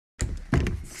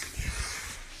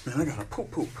Man, I gotta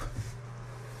poop.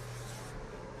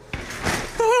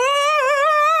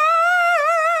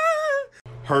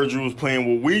 Heard you was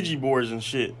playing with Ouija boards and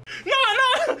shit. No,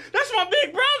 that's my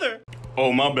big brother.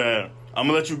 Oh, my bad. I'm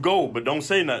gonna let you go, but don't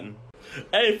say nothing.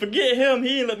 Hey, forget him.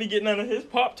 He ain't let me get none of his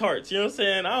Pop-Tarts. You know what I'm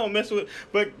saying? I don't mess with.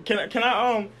 But can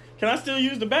I still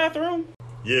use the bathroom?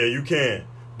 Yeah, you can,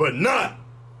 but not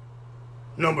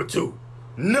number 2.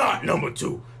 Not number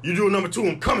 2. You do number 2,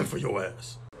 I'm coming for your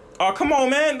ass. Oh, come on,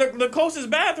 man. The closest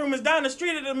bathroom is down the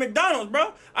street at the McDonald's,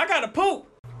 bro. I gotta poop.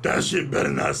 That shit better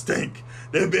not stink.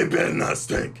 It better not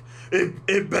stink.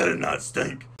 It better not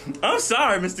stink. I'm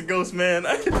sorry, Mr. Ghost Man.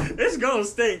 It's gonna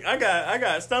stink. I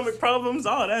got stomach problems.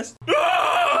 All that.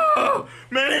 Oh,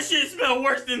 man, this shit smell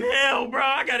worse than hell, bro.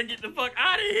 I gotta get the fuck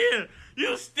out of here.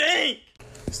 You stink.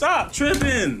 Stop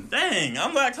tripping. Dang,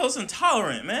 I'm lactose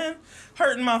intolerant, man.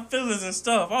 Hurting my feelings and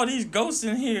stuff. All these ghosts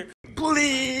in here.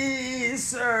 Please,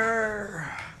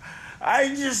 sir. I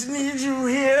just need you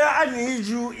here. I need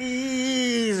you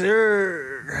easier.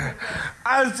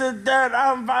 I said that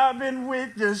I'm vibing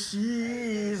with the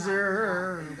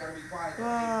Caesar. You gotta be quiet. You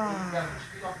gotta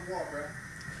speak off the wall, bro.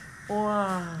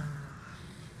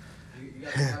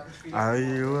 Are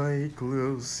you like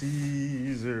Little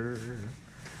Caesar?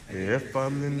 If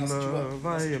I'm in love,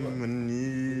 I am an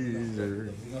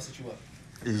easer. We're gonna set you up.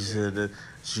 He said that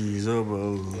she's a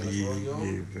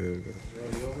believer.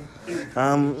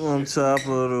 I'm on top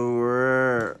of the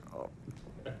world.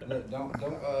 Look, don't.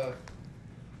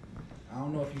 I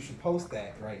don't know if you should post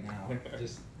that right now.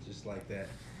 Just like that.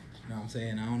 You know what I'm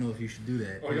saying? I don't know if you should do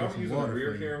that. Oh, y'all using a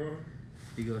rear camera?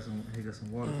 He got some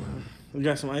water for you. We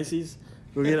got some ices.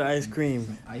 Go get an ice cream.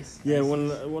 Some ice? Yeah, ice. one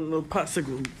of the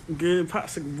popsicle. Good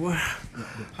popsicle, boy.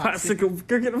 Popsicle.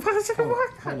 Go get a popsicle, boy.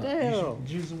 Hold Damn. You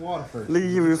should use some water first. Let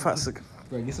me give you a popsicle.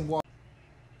 Bro, get some water.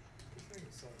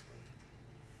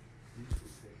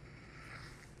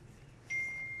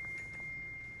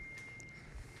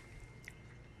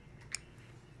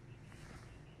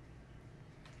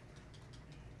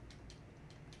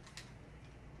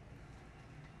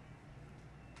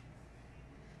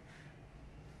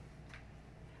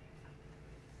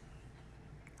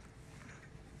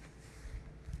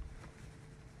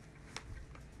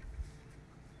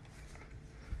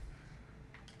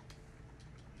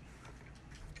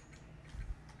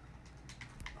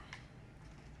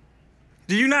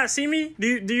 Do you not see me?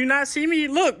 Do you not see me?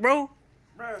 Look, bro.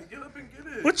 Bro, get up and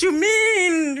get it. What you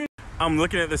mean? I'm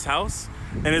looking at this house,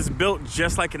 and it's built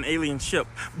just like an alien ship.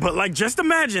 But like, just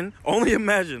imagine, only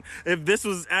imagine, if this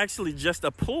was actually just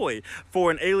a ploy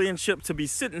for an alien ship to be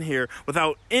sitting here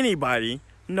without anybody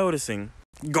noticing.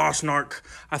 Gosh, Narc,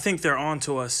 I think they're on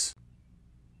to us.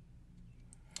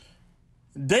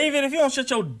 David, if you don't shut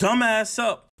your dumb ass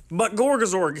up. But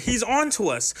Gorgazorg, he's on to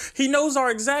us. He knows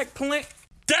our exact plan.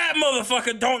 That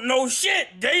motherfucker don't know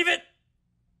shit, David.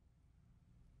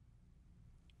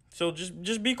 So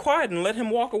just be quiet and let him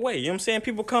walk away. You know what I'm saying?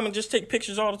 People come and just take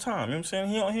pictures all the time. You know what I'm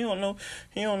saying?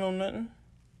 He don't know nothing.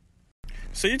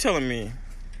 So you telling me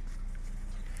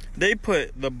they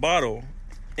put the bottle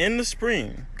in the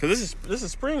spring, because this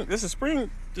is spring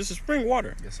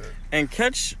water. Yes, sir. And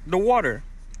catch the water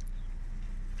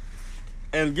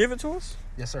and give it to us?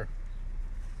 Yes, sir.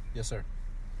 Yes, sir.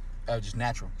 Just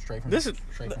natural, straight from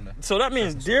straight from the. So that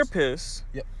means deer piss.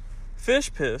 Yep.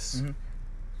 Fish piss.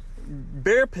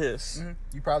 Bear piss.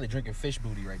 You probably drinking fish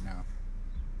booty right now.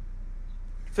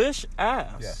 Fish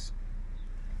ass. Yes.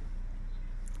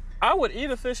 I would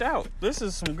eat a fish out. This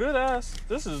is some good ass.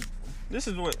 This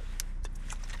is what.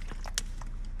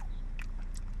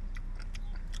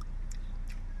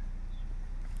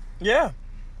 Yeah.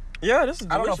 Yeah, this is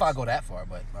delicious. I don't know if I go that far,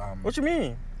 but What you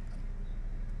mean?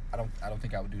 I don't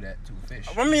think I would do that to a fish.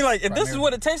 I mean, like, if this is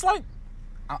what it tastes like,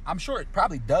 I'm sure it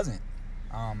probably doesn't.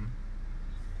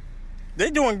 they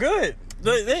doing good.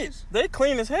 They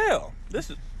clean as hell. This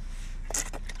is.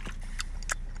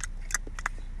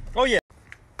 Oh yeah.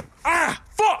 Ah,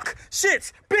 fuck,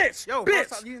 shit, bitch, Yo, bitch.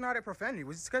 stop using all that profanity.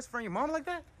 Was you discussing for your mom like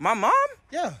that? My mom?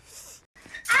 Yeah.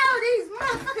 All these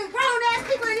motherfucking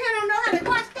grown-ass people in here don't know how to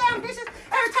wash damn dishes.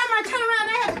 Every time I turn around,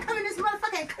 I have to come in this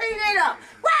motherfucker and clean it up.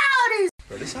 Where all these?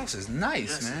 Bro, this house is nice,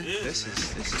 Yes, man. it is,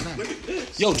 This is nice. Look at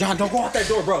this. Yo, John, don't go out that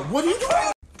door, bro. What are you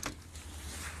doing?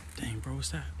 Dang, bro,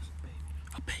 what's that?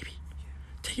 A baby.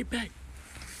 Take it back.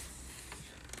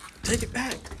 Take it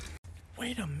back.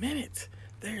 Wait a minute.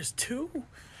 There's two?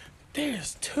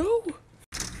 There's two?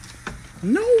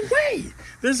 No way.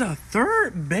 There's a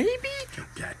third baby? Get your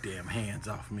goddamn hands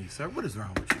off me, sir. What is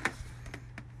wrong with you?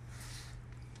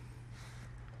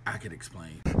 I could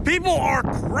explain. People are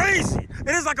crazy.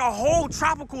 It is like a whole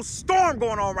tropical storm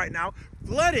going on right now.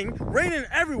 Flooding, raining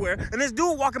everywhere. And this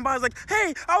dude walking by is like,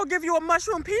 hey, I will give you a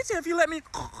mushroom pizza if you let me.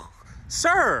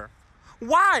 Sir,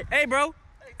 why? Hey, bro.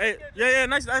 Hey, yeah,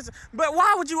 nice. But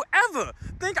why would you ever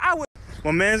think I would?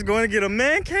 My man's going to get a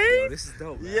man cave? Oh, this is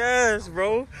dope, man. Yes,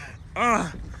 bro.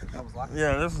 That was locked.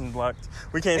 Yeah, this one's blocked.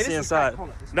 We can't see inside.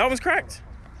 Hold on, That one's cracked.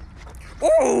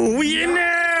 Oh, we in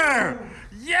there.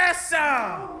 Yes,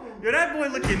 sir. Yo, that boy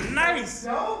looking nice.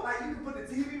 No, like you can put the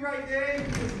TV right there.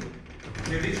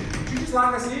 Did you just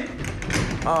lock us in?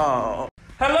 Oh.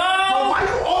 Hello? Oh, why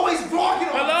you always vlogging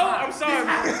on Hello? I'm sorry.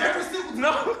 Every single time.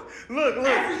 No. Look.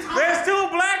 There's 2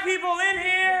 black people in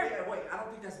here. Yeah, wait, I don't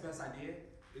think that's the best idea.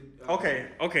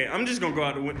 Okay. I'm just gonna go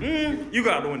out the window. You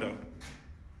go out the window.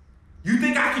 You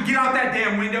think I can get out that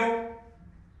damn window?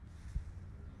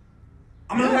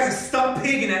 I'm gonna look like a stuck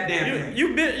pig in that damn thing.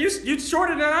 You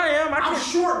shorter than I am. I'm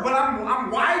short, but I'm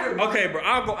wider. Okay, bro.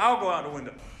 I'll go out the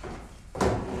window.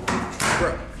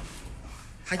 Bro.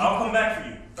 I'll come back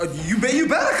for you. You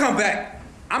better come back.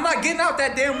 I'm not getting out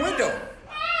that damn window.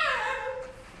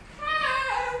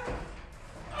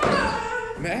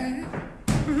 Man.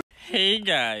 Hey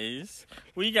guys,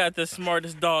 we got the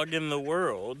smartest dog in the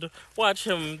world. Watch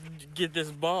him get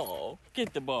this ball.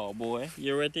 Get the ball, boy.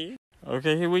 You ready?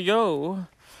 Okay, here we go.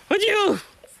 What'd you?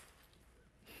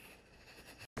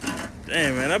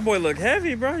 Damn, man, that boy look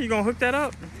heavy, bro. You gonna hook that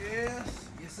up?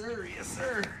 Yes,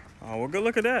 sir. Oh, well, good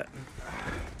look at that.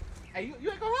 Hey,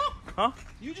 you ain't gonna help? Huh?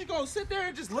 You just gonna sit there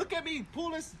and just look at me pull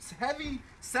this heavy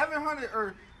 700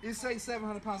 or it say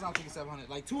 700 pounds? I don't think it's 700.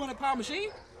 Like 200-pound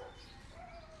machine?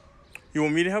 You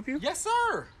want me to help you? Yes,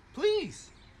 sir.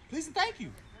 Please and thank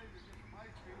you.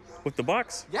 With the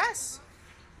box? Yes.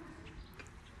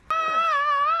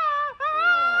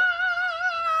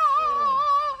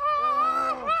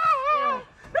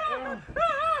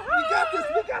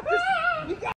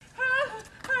 We got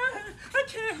I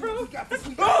can't, bro. We got this.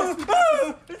 Is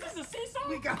this a seesaw?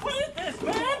 We got What this. is this,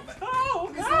 man?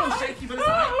 Oh, It's a little shaky, but it's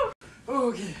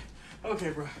all right. Okay,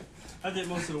 bro. I did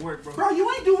most of the work, bro. Bro,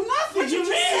 you ain't doing nothing. What you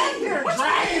just mean? sat here What you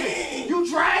dragging mean? it. You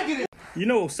dragging it. You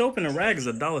know, soap and a rag is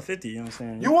 $1.50, you know what I'm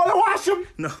saying? You want to wash them?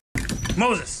 No.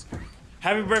 Moses,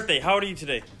 happy birthday. How old are you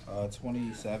today?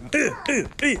 27. 2,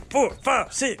 3, 4,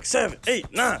 5, 6, 7,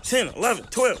 8, 9, 10, 11,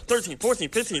 12, 13, 14,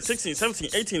 15, 16, 17,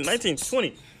 18, 19,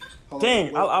 20.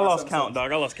 Dang, I lost count,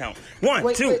 dog. I lost count.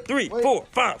 1, 2, 3, 4,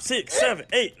 5, 6, 7,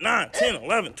 8, 9, 10,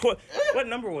 11, 12. What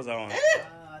number was I on?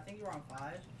 I think you're on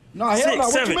 5. No, hell 6, no.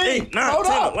 What 7, you mean? 8, 9, Hold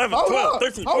 10, up, 11, hold 12, up,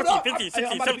 13, hold 14, up. 15, 16,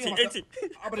 I'm about to 17, pee 18.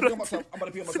 I'm about to pee on myself. I'm about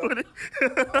to pee on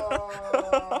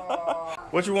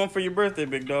myself. What you want for your birthday,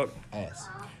 big dog? Ass.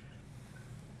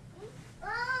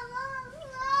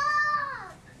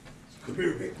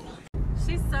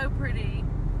 She's so pretty.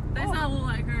 Does not look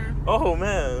like her. Oh,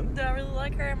 man. Do I really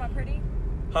like her? Am I pretty?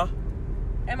 Huh?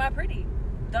 Am I pretty?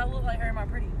 Do I look like her? Am I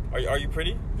pretty? Are you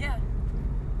pretty? Yeah.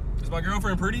 Is my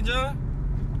girlfriend pretty, John?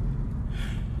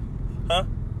 Huh?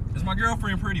 Is my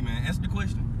girlfriend pretty, man? Answer the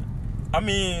question. I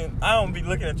mean, I don't be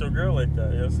looking at your girl like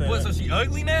that, you know what I'm saying? What, so she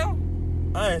ugly now?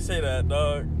 I ain't say that,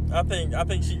 dog. I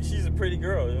think she's a pretty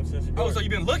girl, you know what I'm saying? Oh, so you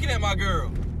been looking at my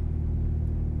girl.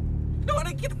 No, I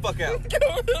didn't get the fuck out.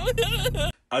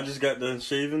 I just got done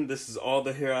shaving. This is all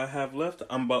the hair I have left.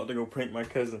 I'm about to go prank my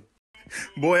cousin.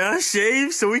 Boy, I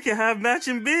shaved so we can have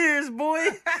matching beards, boy.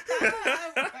 Look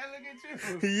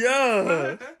at you.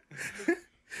 Yeah.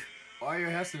 Why your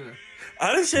hair still there?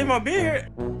 I didn't shave my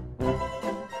beard.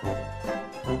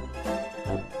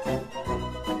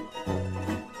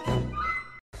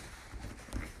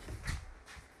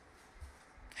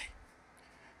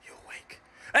 You awake?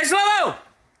 Hey, Slow-Mo!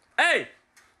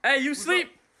 Hey, you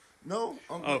sleep? No,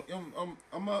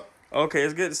 I'm up. Okay,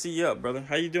 it's good to see you up, brother.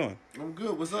 How you doing? I'm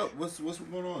good. What's up? What's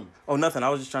going on? Oh, nothing. I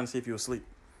was just trying to see if you were asleep.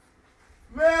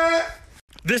 Man!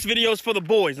 This video is for the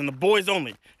boys and the boys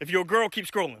only. If you're a girl, keep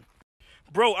scrolling.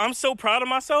 Bro, I'm so proud of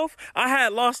myself. I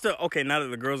had lost a... Okay, now that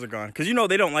the girls are gone. Because you know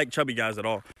they don't like chubby guys at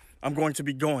all. I'm going to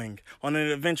be going on an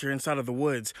adventure inside of the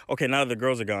woods. Okay, now that the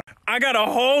girls are gone. I got a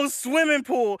whole swimming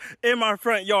pool in my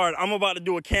front yard. I'm about to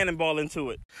do a cannonball into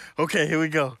it. Okay, here we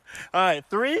go. All right,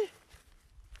 3.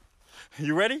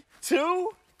 You ready? 2.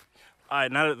 All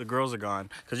right, now that the girls are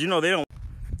gone. Because you know they don't...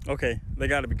 Okay, they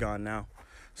got to be gone now.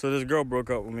 So this girl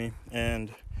broke up with me, and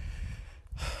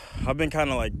I've been kind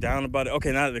of like down about it.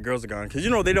 Okay, now that the girls are gone, because you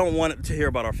know they don't want to hear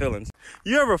about our feelings.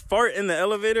 You ever fart in the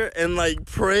elevator and like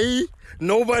pray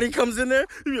nobody comes in there?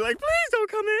 You be like, please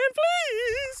don't come in,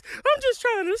 please. I'm just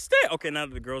trying to stay. Okay, now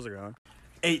that the girls are gone.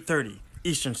 8:30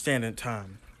 Eastern Standard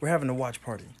Time. We're having a watch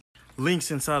party.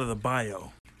 Links inside of the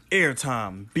bio.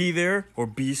 Airtime. Be there or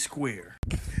be square.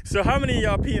 So how many of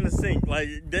y'all pee in the sink? Like,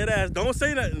 dead ass, don't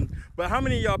say nothing. But how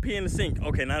many of y'all pee in the sink?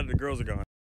 Okay, now that the girls are gone.